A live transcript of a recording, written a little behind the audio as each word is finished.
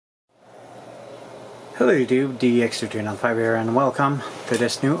Hello YouTube, DX2395 here, and welcome to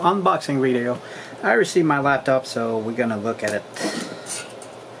this new unboxing video. I received my laptop, so we're gonna look at it.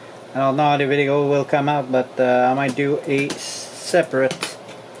 I don't know how the video will come out, but I might do a separate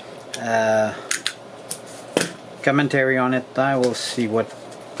commentary on it. I will see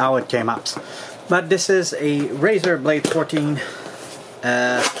how it came out. But this is a Razer Blade 14.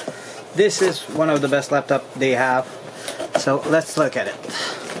 This is one of the best laptops they have, so let's look at it.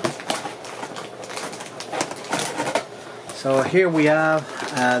 So here we have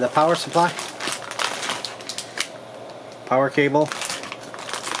the power supply, power cable,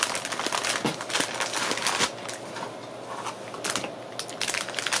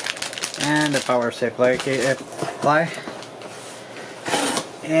 and the power supply,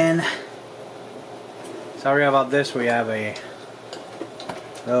 and sorry about this, we have a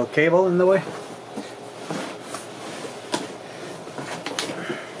little cable in the way.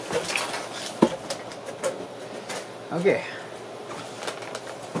 Okay.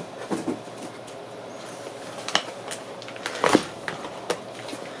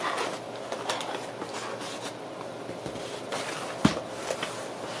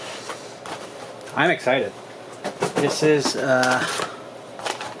 I'm excited. This is the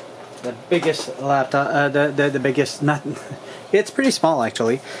biggest laptop, the biggest, not, it's pretty small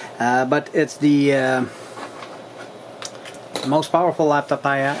actually, but it's the most powerful laptop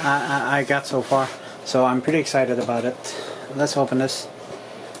I got so far. So I'm pretty excited about it. Let's open this.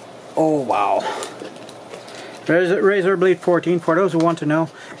 Oh wow. Razer Blade 14, for those who want to know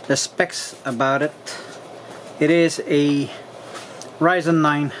the specs about it, it is a Ryzen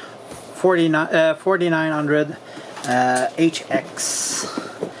 9 4900 HX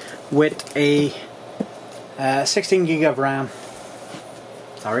with a 16 gig of RAM.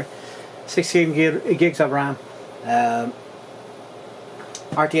 Sorry, 16 gigs of RAM.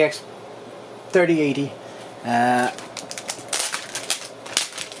 RTX 3080.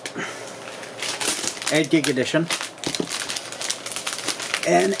 8 gig edition,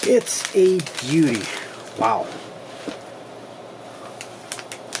 and it's a beauty. Wow.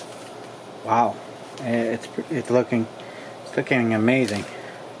 Wow, it's looking amazing.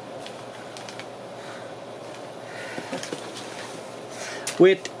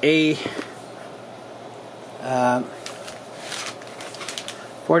 With a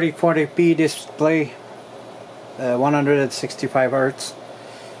 4040p display, 165 Hz,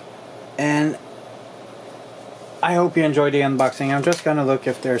 and I hope you enjoyed the unboxing. I'm just gonna look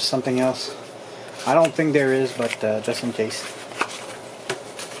if there's something else. I don't think there is, but just in case.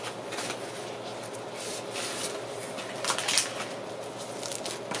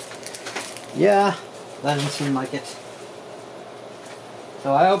 Yeah, doesn't seem like it.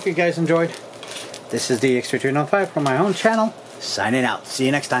 So I hope you guys enjoyed. This is DX2395 from my own channel, signing out. See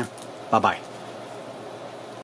you next time. Bye bye.